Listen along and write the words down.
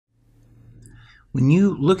When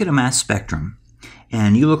you look at a mass spectrum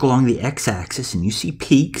and you look along the x-axis and you see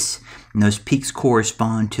peaks, and those peaks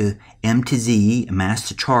correspond to m to z, mass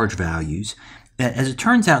to charge values, as it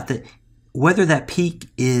turns out that whether that peak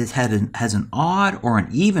has an odd or an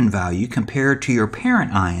even value compared to your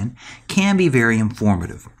parent ion can be very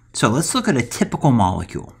informative. So let's look at a typical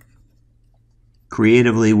molecule.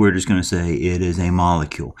 Creatively, we're just going to say it is a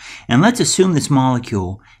molecule. And let's assume this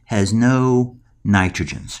molecule has no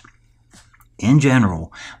nitrogens. In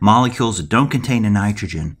general, molecules that don't contain a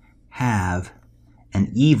nitrogen have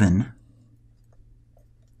an even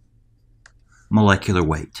molecular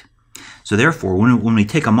weight. So therefore, when we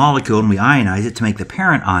take a molecule and we ionize it to make the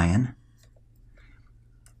parent ion,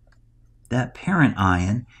 that parent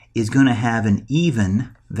ion is going to have an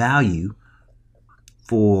even value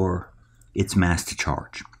for its mass to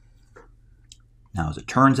charge. Now, as it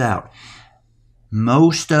turns out,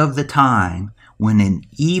 most of the time when an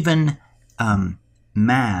even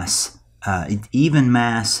mass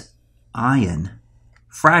ion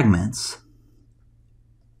fragments,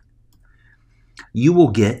 you will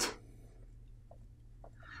get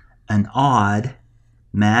an odd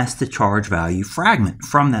mass to charge value fragment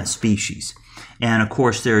from that species. And of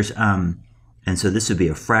course there's and so this would be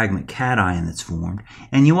a fragment cation that's formed.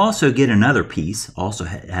 And you also get another piece, also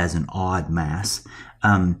has an odd mass,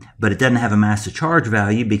 but it doesn't have a mass to charge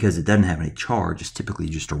value because it doesn't have any charge. It's typically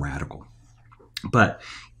just a radical. But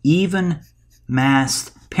even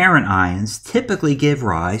massed parent ions typically give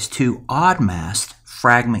rise to odd massed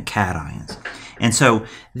fragment cations. And so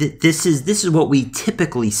this is what we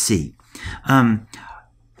typically see.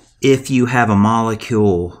 If you have a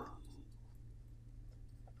molecule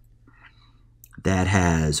that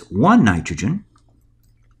has one nitrogen,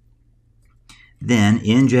 then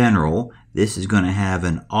in general, this is going to have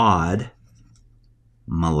an odd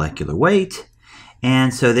molecular weight.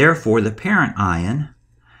 And so therefore, the parent ion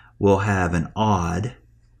will have an odd,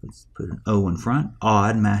 let's put an O in front,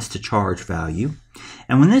 odd mass to charge value.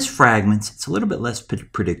 And when this fragments, it's a little bit less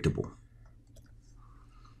predictable.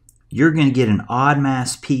 You're going to get an odd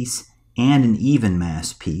mass piece and an even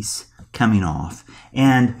mass piece coming off.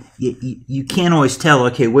 And you can't always tell,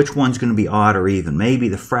 okay, which one's going to be odd or even. Maybe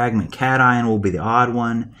the fragment cation will be the odd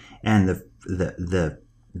one, and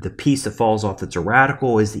the piece that falls off that's a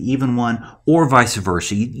radical is the even one, or vice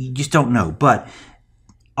versa. You just don't know. But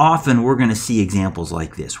often we're going to see examples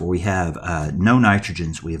like this where we have no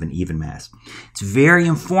nitrogens, we have an even mass. It's very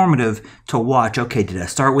informative to watch, okay, did I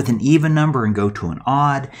start with an even number and go to an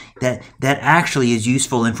odd? That actually is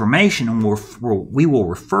useful information, and we will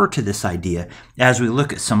refer to this idea as we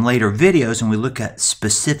look at some later videos and we look at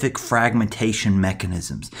specific fragmentation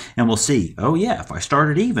mechanisms. And we'll see, oh yeah, if I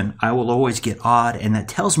started even, I will always get odd, and that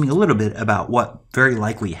tells me a little bit about what very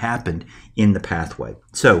likely happened in the pathway.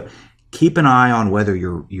 So keep an eye on whether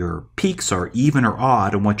your peaks are even or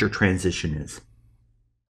odd and what your transition is.